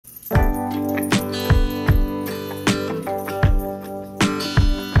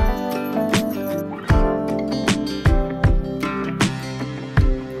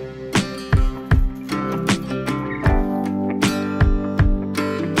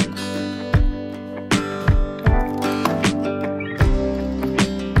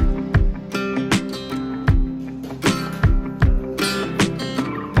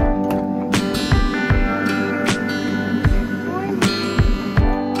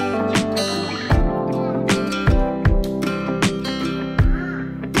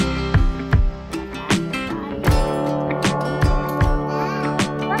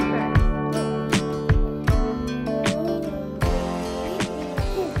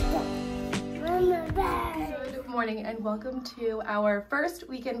morning and welcome to our first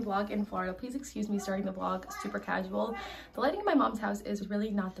weekend vlog in Florida. Please excuse me starting the vlog super casual. The lighting in my mom's house is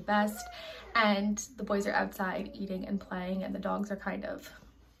really not the best and the boys are outside eating and playing and the dogs are kind of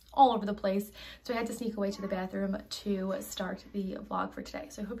all over the place, so I had to sneak away to the bathroom to start the vlog for today.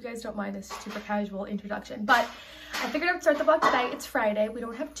 So I hope you guys don't mind this super casual introduction, but I figured I would start the vlog today. It's Friday. We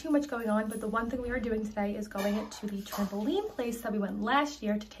don't have too much going on, but the one thing we are doing today is going to the trampoline place that we went last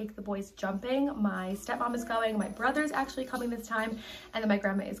year to take the boys jumping. My stepmom is going, my brother's actually coming this time, and then my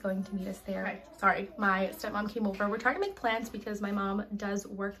grandma is going to meet us there. Okay, sorry, my stepmom came over. We're trying to make plans because my mom does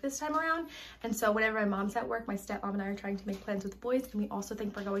work this time around, and so whenever my mom's at work, my stepmom and I are trying to make plans with the boys, and we also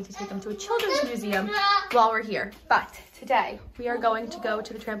think we're going to take them to a children's museum while we're here. But today we are going to go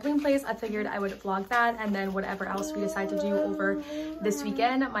to the trampoline place. I figured I would vlog that and then whatever else we decide to do over this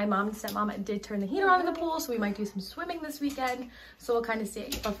weekend. My mom and stepmom did turn the heater on in the pool, so we might do some swimming this weekend, so we'll kind of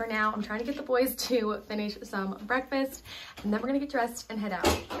see. But for now, I'm trying to get the boys to finish some breakfast and then we're gonna get dressed and head out.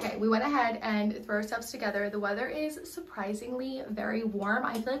 Okay, we went ahead and threw our stuffs together. The weather is surprisingly very warm.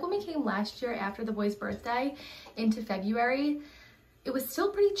 I feel like when we came last year after the boys' birthday into February, it was still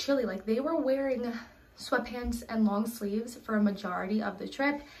pretty chilly. Like, they were wearing sweatpants and long sleeves for a majority of the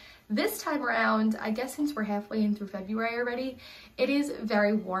trip. This time around, I guess since we're halfway in through February already, it is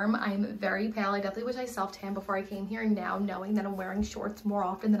very warm. I'm very pale. I definitely wish I self-tanned before I came here, now knowing that I'm wearing shorts more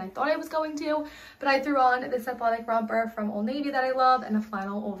often than I thought I was going to. But I threw on this athletic romper from Old Navy that I love and a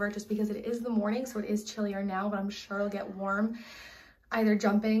flannel over just because it is the morning, so it is chillier now, but I'm sure it'll get warm either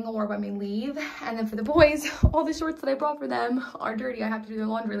jumping or when we leave. And then for the boys, all the shorts that I brought for them are dirty. I have to do their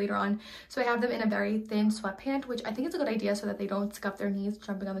laundry later on, so I have them in a very thin sweatpant, which I think is a good idea so that they don't scuff their knees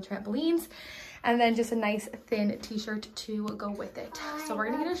jumping on the trampolines, and then just a nice thin t-shirt to go with it. So we're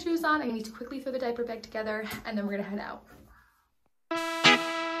gonna get our shoes on. I need to quickly throw the diaper bag together and then we're gonna head out.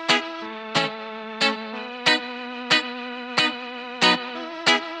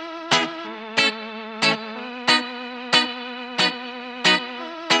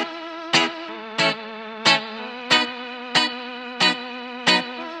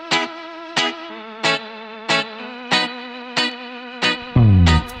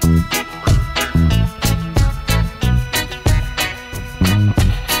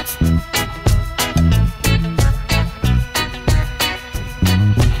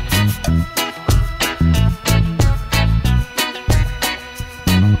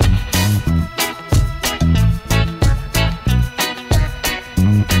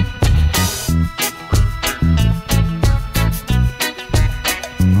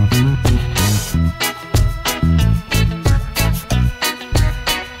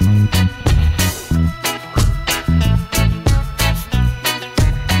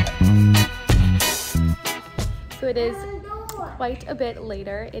 It is quite a bit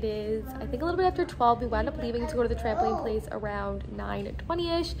later. It is, I think, a little bit after 12. We wound up leaving to go to the trampoline place around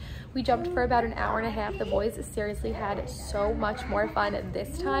 9:20ish. We jumped for about an hour and a half. The boys seriously had so much more fun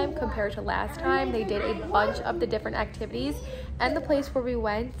this time compared to last time. They did a bunch of the different activities, and the place where we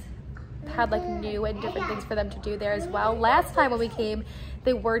went had like new and different things for them to do there as well. Last time when we came,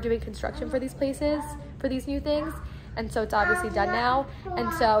 they were doing construction for these places, for these new things, and so it's obviously done now,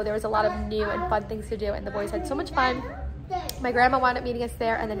 and so there was a lot of new and fun things to do and the boys had so much fun. My grandma wound up meeting us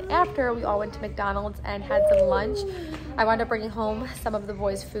there, and then after we all went to McDonald's and had some lunch. I wound up bringing home some of the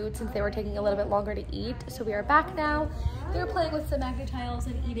boys' food since they were taking a little bit longer to eat, so we are back now. They're playing with some magnet tiles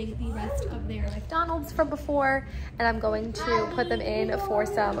and eating the rest of their McDonald's from before, and I'm going to put them in for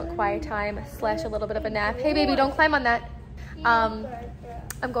some quiet time slash a little bit of a nap. Hey baby, don't climb on that.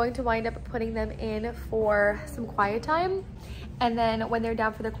 I'm going to wind up putting them in for some quiet time, and then when they're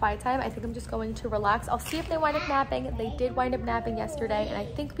down for their quiet time, I think I'm just going to relax. I'll see if they wind up napping. They did wind up napping yesterday, and I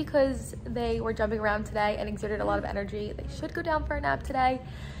think because they were jumping around today and exerted a lot of energy, they should go down for a nap today.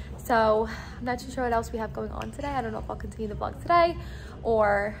 So I'm not too sure what else we have going on today. I don't know if I'll continue the vlog today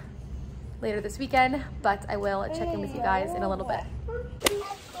or later this weekend, but I will check in with you guys in a little bit.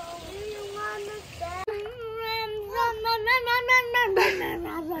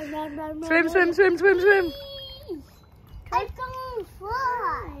 Swim, swim, swim, swim, swim. I can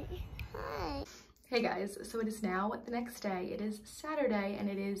fly. Hi. Hey guys, so it is now the next day. It is Saturday and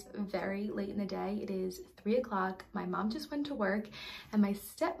it is very late in the day. It is 3 o'clock. My mom just went to work and my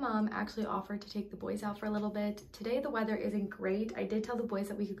stepmom actually offered to take the boys out for a little bit. Today the weather isn't great. I did tell the boys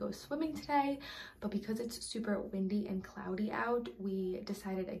that we could go swimming today, but because it's super windy and cloudy out, we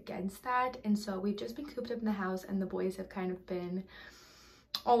decided against that. And so we've just been cooped up in the house and the boys have kind of been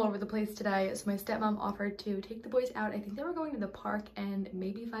all over the place today. So my stepmom offered to take the boys out. I think they were going to the park and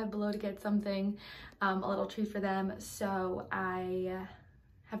maybe Five Below to get something, a little treat for them. So I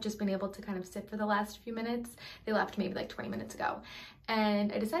have just been able to kind of sit for the last few minutes. They left maybe like 20 minutes ago.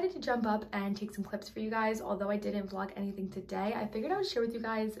 And I decided to jump up and take some clips for you guys. Although I didn't vlog anything today, I figured I would share with you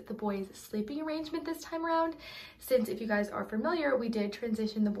guys the boys' sleeping arrangement this time around. Since if you guys are familiar, we did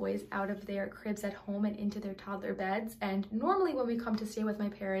transition the boys out of their cribs at home and into their toddler beds. And normally when we come to stay with my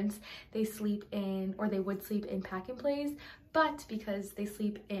parents, they sleep in, or they would sleep in pack and plays. But because they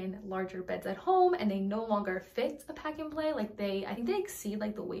sleep in larger beds at home and they no longer fit a pack and play, like I think they exceed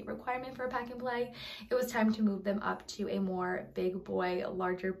like the weight requirement for a pack and play, it was time to move them up to a more big boy,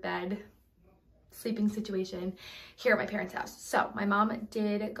 larger bed sleeping situation here at my parents' house. So my mom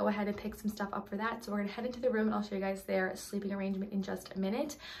did go ahead and pick some stuff up for that. So we're gonna head into the room and I'll show you guys their sleeping arrangement in just a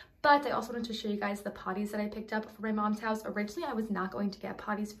minute. But I also wanted to show you guys the potties that I picked up for my mom's house. Originally, I was not going to get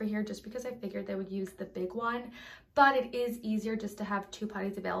potties for here just because I figured they would use the big one. But it is easier just to have 2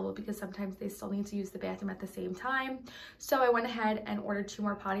 potties available because sometimes they still need to use the bathroom at the same time. So I went ahead and ordered 2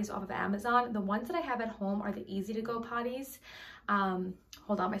 more potties off of Amazon. The ones that I have at home are the easy to go potties.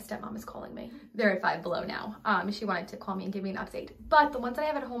 Hold on, my stepmom is calling me. They're at Five Below now. She wanted to call me and give me an update. But the ones that I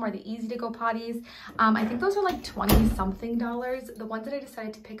have at home are the easy to go potties. I think those are like $20 something. The ones that I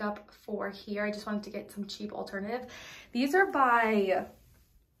decided to pick up for here, I just wanted to get some cheap alternative. These are by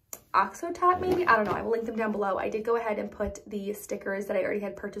Oxotot maybe, I don't know, I will link them down below. I did go ahead and put the stickers that I already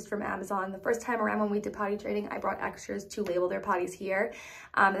had purchased from Amazon. The first time around when we did potty trading, I brought extras to label their potties here.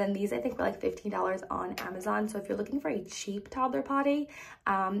 And then these I think were like $15 on Amazon. So if you're looking for a cheap toddler potty,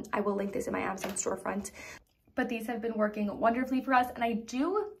 I will link this in my Amazon storefront. But these have been working wonderfully for us. And I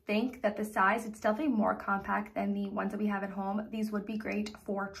do think that the size, it's definitely more compact than the ones that we have at home. These would be great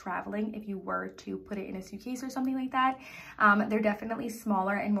for traveling if you were to put it in a suitcase or something like that. They're definitely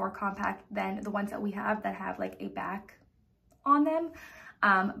smaller and more compact than the ones that we have that have like a back on them.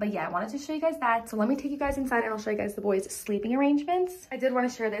 But yeah, I wanted to show you guys that. So let me take you guys inside and I'll show you guys the boys' sleeping arrangements. I did want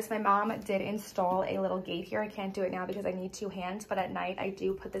to share this. My mom did install a little gate here. I can't do it now because I need 2 hands, but at night I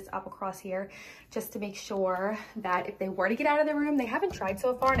do put this up across here just to make sure that if they were to get out of the room, they haven't tried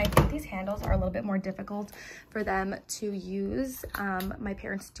so far, and I think these handles are a little bit more difficult for them to use. My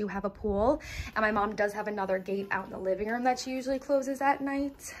parents do have a pool, and my mom does have another gate out in the living room that she usually closes at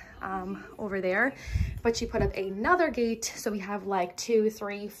night. Over there, but she put up another gate, so we have like 2,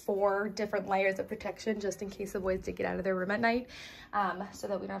 3, 4 different layers of protection just in case the boys did get out of their room at night, so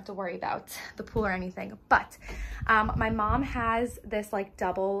that we don't have to worry about the pool or anything. But my mom has this like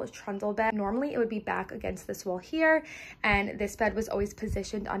double trundle bed. Normally it would be back against this wall here, and this bed was always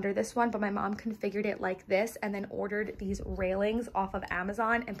positioned under this one, but my mom configured it like this and then ordered these railings off of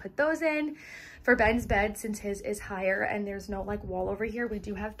Amazon and put those in. For Ben's bed, since his is higher and there's no like wall over here, we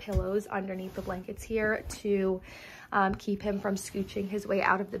do have pillows underneath the blankets here to keep him from scooching his way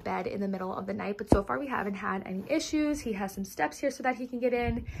out of the bed in the middle of the night. But so far we haven't had any issues. He has some steps here so that he can get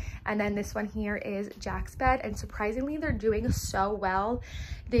in. And then this one here is Jack's bed, and surprisingly they're doing so well.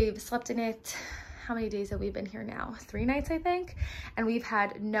 They've slept in it, how many days have we been here now? 3 nights, I think. And we've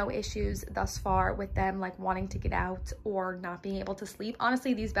had no issues thus far with them like wanting to get out or not being able to sleep.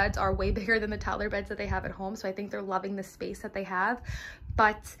 Honestly, these beds are way bigger than the toddler beds that they have at home, so I think they're loving the space that they have.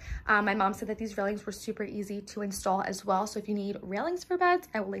 But my mom said that these railings were super easy to install as well. So if you need railings for beds,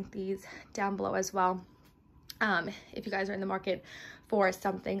 I will link these down below as well, if you guys are in the market for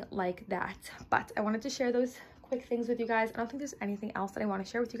something like that. But I wanted to share those quick things with you guys. I don't think there's anything else that I want to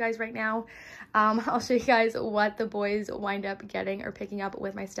share with you guys right now. I'll show you guys what the boys wind up getting or picking up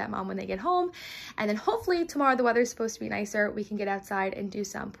with my stepmom when they get home, and then hopefully tomorrow the weather's supposed to be nicer. We can get outside and do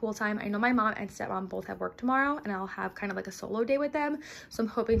some pool time. I know my mom and stepmom both have work tomorrow, and I'll have kind of like a solo day with them, so I'm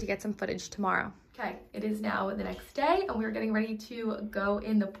hoping to get some footage tomorrow. Okay, it is now the next day and we're getting ready to go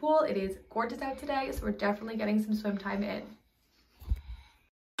in the pool. It is gorgeous out today, so we're definitely getting some swim time in.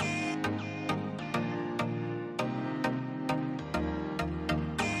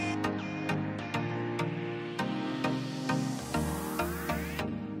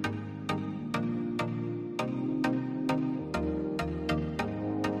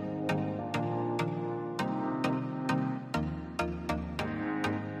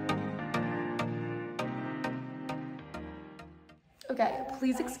 Okay,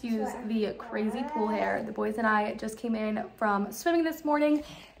 please excuse the crazy pool hair. The boys and I just came in from swimming this morning.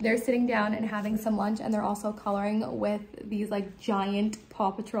 They're sitting down and having some lunch, and they're also coloring with these like giant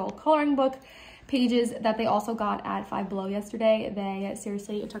Paw Patrol coloring book pages that they also got at Five Below yesterday. They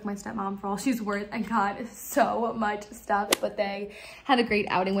seriously took my stepmom for all she's worth and got so much stuff, but they had a great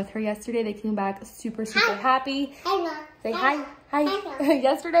outing with her yesterday. They came back super happy. Say hi. Hi.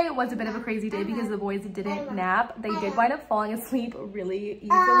 Yesterday was a bit of a crazy day because the boys didn't nap. They did wind up falling asleep really easily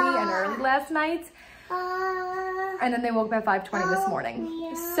and early last night. and then they woke me up at 5:20 this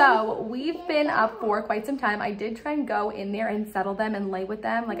morning. So we've been up for quite some time. I did try and go in there and settle them and lay with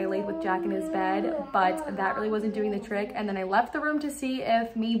them. Like I laid with Jack in his bed, but that really wasn't doing the trick. And then I left the room to see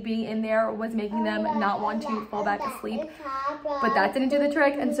if me being in there was making them not want to fall back asleep, but that didn't do the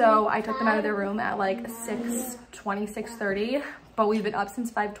trick. And so I took them out of their room at like 6:20, 6:30, but we've been up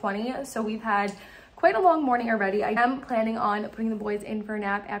since 5:20. So we've had quite a long morning already. I am planning on putting the boys in for a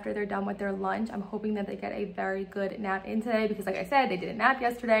nap after they're done with their lunch. I'm hoping that they get a very good nap in today because like I said, they didn't nap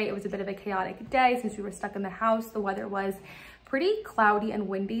yesterday. It was a bit of a chaotic day since we were stuck in the house. The weather was pretty cloudy and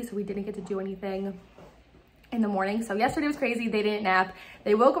windy, so we didn't get to do anything in the morning. So yesterday was crazy. They didn't nap.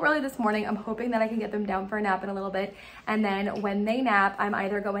 They woke up early this morning. I'm hoping that I can get them down for a nap in a little bit. And then when they nap, I'm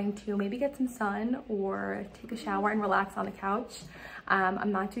either going to maybe get some sun or take a shower and relax on the couch.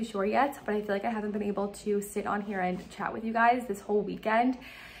 I'm not too sure yet, but I feel like I haven't been able to sit on here and chat with you guys this whole weekend.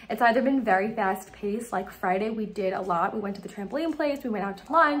 It's either been very fast paced, like Friday we did a lot. We went to the trampoline place, we went out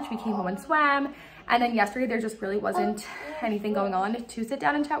to lunch, we came home and swam. And then yesterday there just really wasn't anything going on to sit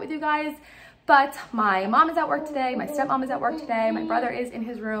down and chat with you guys. But my mom is at work today, my stepmom is at work today, my brother is in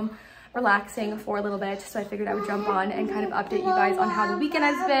his room relaxing for a little bit. So I figured I would jump on and kind of update you guys on how the weekend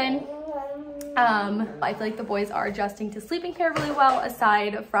has been. I feel like the boys are adjusting to sleeping here really well,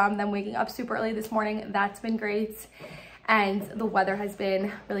 aside from them waking up super early this morning. That's been great. And the weather has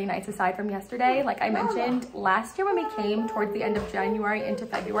been really nice aside from yesterday. Like I mentioned, last year when we came towards the end of January into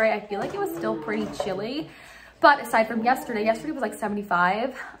February, I feel like it was still pretty chilly. But aside from yesterday was like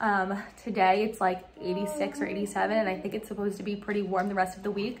 75. Today it's like 86 or 87, and I think it's supposed to be pretty warm the rest of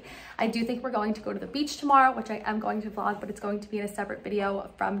the week. I do think we're going to go to the beach tomorrow, which I am going to vlog, but it's going to be in a separate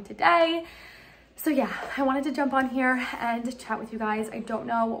video from today. So yeah, I wanted to jump on here and chat with you guys. I don't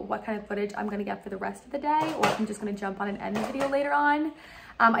know what kind of footage I'm gonna get for the rest of the day, or if I'm just gonna jump on and end the video later on.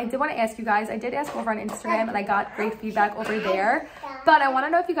 I did want to ask you guys, I did ask over on Instagram and I got great feedback over there, but I want to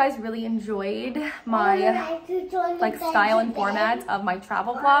know if you guys really enjoyed my like style and format of my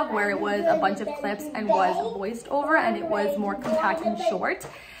travel vlog, where it was a bunch of clips and was voiced over and it was more compact and short.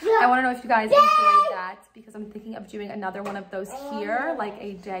 I want to know if you guys enjoyed that, because I'm thinking of doing another one of those here, like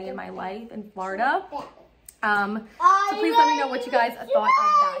a day in my life in Florida. So please let me know what you guys thought of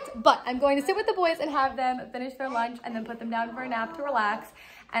that. But I'm going to sit with the boys and have them finish their lunch and then put them down for a nap to relax.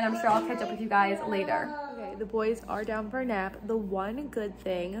 And I'm sure I'll catch up with you guys later. Okay, the boys are down for a nap. The one good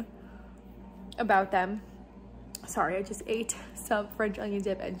thing about them, sorry, I just ate some French onion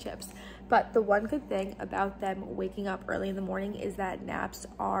dip and chips. But the one good thing about them waking up early in the morning is that naps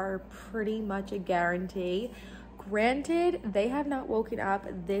are pretty much a guarantee. Granted, they have not woken up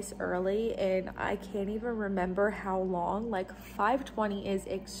this early and I can't even remember how long. Like 5:20 is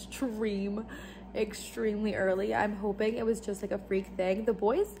extremely early. I'm hoping it was just like a freak thing. The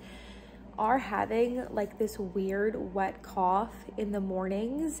boys are having like this weird wet cough in the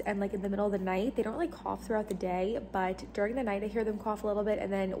mornings and like in the middle of the night. They don't really cough throughout the day, but during the night I hear them cough a little bit,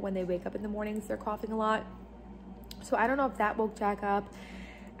 and then when they wake up in the mornings they're coughing a lot. So I don't know if that woke Jack up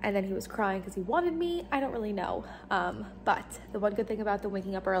and then he was crying because he wanted me. I don't really know. But the one good thing about them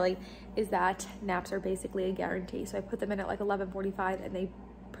waking up early is that naps are basically a guarantee. So I put them in at like 11:45 and they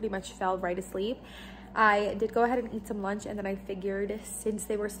pretty much fell right asleep. I did go ahead and eat some lunch, and then I figured since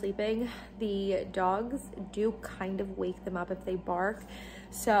they were sleeping, the dogs do kind of wake them up if they bark.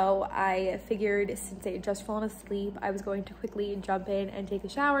 So I figured since they had just fallen asleep, I was going to quickly jump in and take a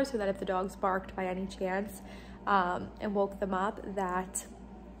shower so that if the dogs barked by any chance and woke them up, that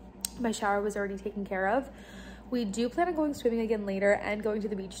my shower was already taken care of. We do plan on going swimming again later and going to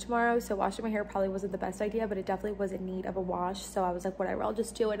the beach tomorrow, so washing my hair probably wasn't the best idea, but it definitely was in need of a wash. So I was like, whatever, I'll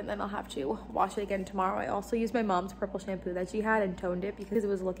just do it and then I'll have to wash it again tomorrow. I also used my mom's purple shampoo that she had and toned it because it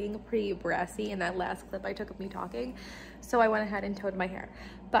was looking pretty brassy in that last clip I took of me talking. So I went ahead and toned my hair.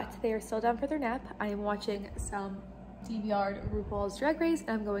 But they are still down for their nap. I am watching some DVR'd RuPaul's Drag Race, and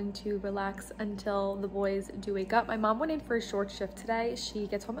I'm going to relax until the boys do wake up. My mom went in for a short shift today. She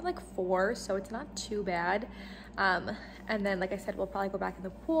gets home at like 4, so it's not too bad. And then, like I said, we'll probably go back in the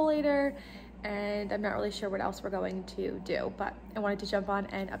pool later, and I'm not really sure what else we're going to do, but I wanted to jump on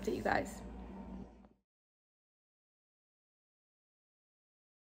and update you guys.